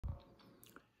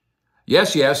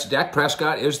Yes, Dak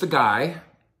Prescott is the guy.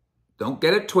 Don't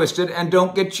get it twisted, and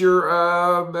don't get your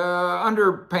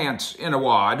underpants in a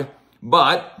wad.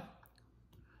 But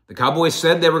the Cowboys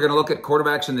said they were going to look at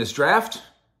quarterbacks in this draft,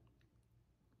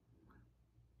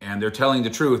 and they're telling the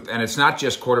truth. And it's not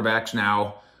just quarterbacks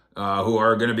now who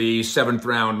are going to be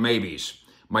seventh-round maybes.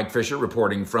 Mike Fisher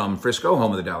reporting from Frisco,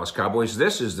 home of the Dallas Cowboys.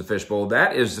 This is the Fishbowl.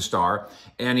 That is the Star.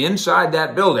 And inside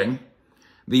that building,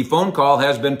 the phone call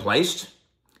has been placed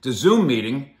to Zoom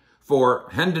meeting for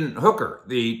Hendon Hooker,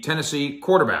 the Tennessee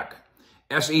quarterback.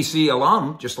 SEC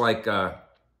alum, just like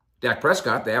Dak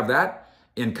Prescott. They have that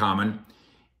in common.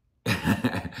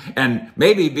 And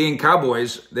maybe being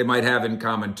Cowboys, they might have in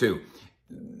common too.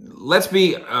 Let's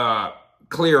be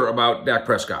clear about Dak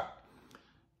Prescott.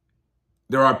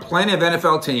 There are plenty of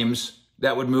NFL teams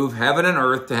that would move heaven and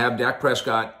earth to have Dak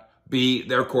Prescott be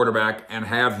their quarterback and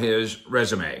have his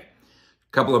resume. A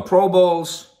couple of Pro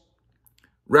Bowls,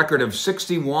 record of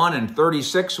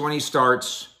 61-36 when he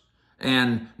starts,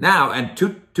 and now, and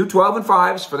two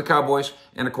 12-5s for the Cowboys,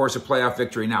 and of course a playoff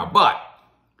victory now. But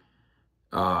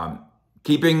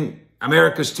keeping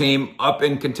America's team up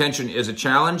in contention is a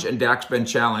challenge, and Dak's been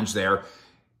challenged there.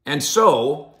 And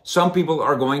so some people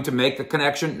are going to make the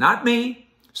connection, not me.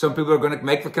 Some people are going to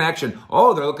make the connection.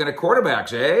 Oh, they're looking at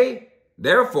quarterbacks, eh?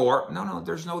 Therefore, no,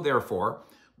 there's no therefore.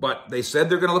 But they said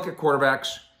they're going to look at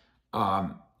quarterbacks,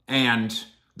 and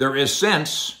there is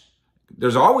sense,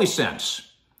 there's always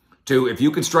sense to, if you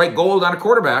can strike gold on a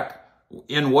quarterback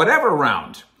in whatever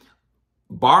round,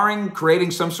 barring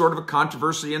creating some sort of a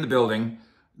controversy in the building,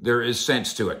 there is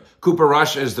sense to it. Cooper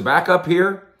Rush is the backup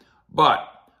here, but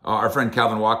our friend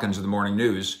Calvin Watkins of the Morning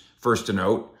News, first to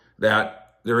note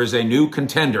that there is a new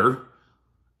contender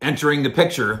entering the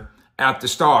picture at the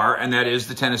Star, and that is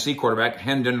the Tennessee quarterback,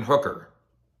 Hendon Hooker.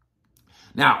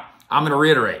 Now, I'm going to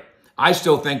reiterate, I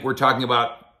still think we're talking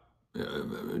about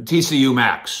TCU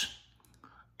Max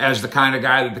as the kind of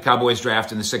guy that the Cowboys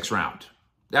draft in the 6th round.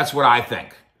 That's what I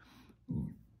think.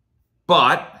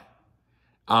 But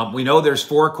we know there's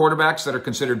 4 quarterbacks that are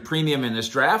considered premium in this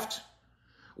draft.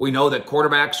 We know that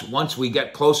quarterbacks, once we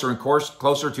get closer and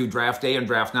closer to draft day and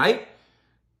draft night,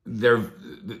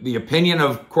 the opinion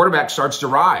of quarterbacks starts to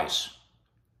rise.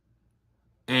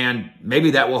 And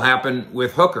maybe that will happen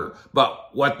with Hooker. But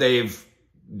what they've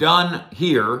done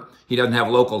here, he doesn't have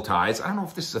local ties. I don't know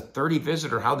if this is a 30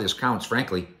 visit or how this counts,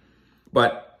 frankly.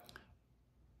 But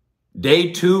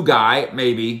day 2 guy,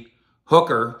 maybe,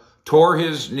 Hooker, tore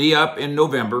his knee up in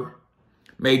November,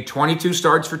 made 22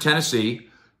 starts for Tennessee.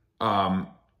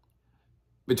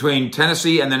 Between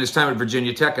Tennessee and then his time at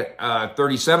Virginia Tech,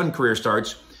 37 career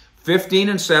starts,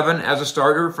 15-7 as a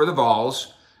starter for the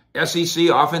Vols, SEC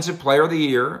Offensive Player of the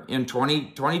Year in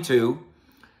 2022.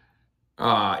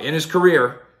 In his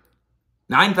career,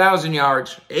 9,000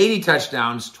 yards, 80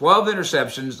 touchdowns, 12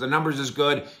 interceptions. The numbers is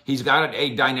good. He's got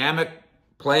a dynamic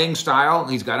playing style.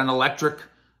 He's got an electric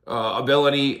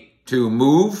ability to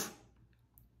move.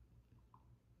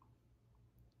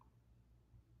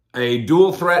 A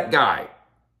dual threat guy.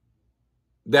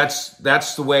 That's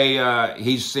the way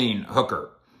he's seen Hooker.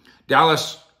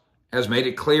 Dallas has made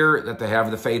it clear that they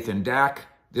have the faith in Dak.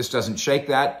 This doesn't shake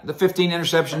that. The 15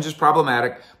 interceptions is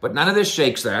problematic, but none of this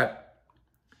shakes that.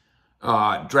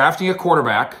 Drafting a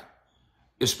quarterback,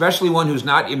 especially one who's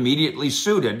not immediately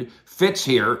suited, fits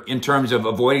here in terms of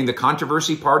avoiding the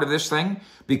controversy part of this thing,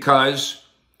 because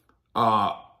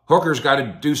Hooker's got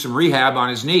to do some rehab on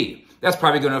his knee. That's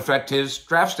probably going to affect his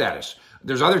draft status.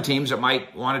 There's other teams that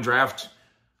might want to draft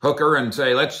Hooker and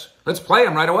say, let's play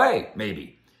him right away,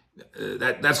 maybe.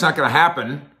 That's not going to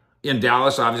happen in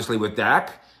Dallas, obviously, with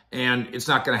Dak, and it's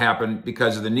not going to happen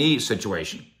because of the knee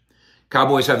situation.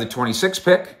 Cowboys have the 26th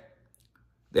pick.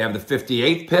 They have the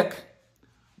 58th pick.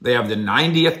 They have the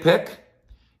 90th pick,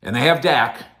 and they have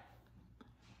Dak,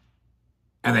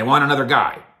 and they want another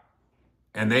guy.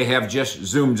 And they have just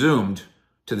zoomed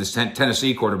to the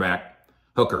Tennessee quarterback,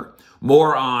 Hooker.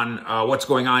 More on what's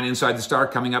going on inside the Star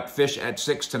coming up. Fish at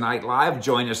 6 tonight live.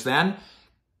 Join us then.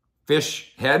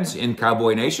 Fish heads in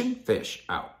Cowboy Nation. Fish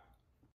out.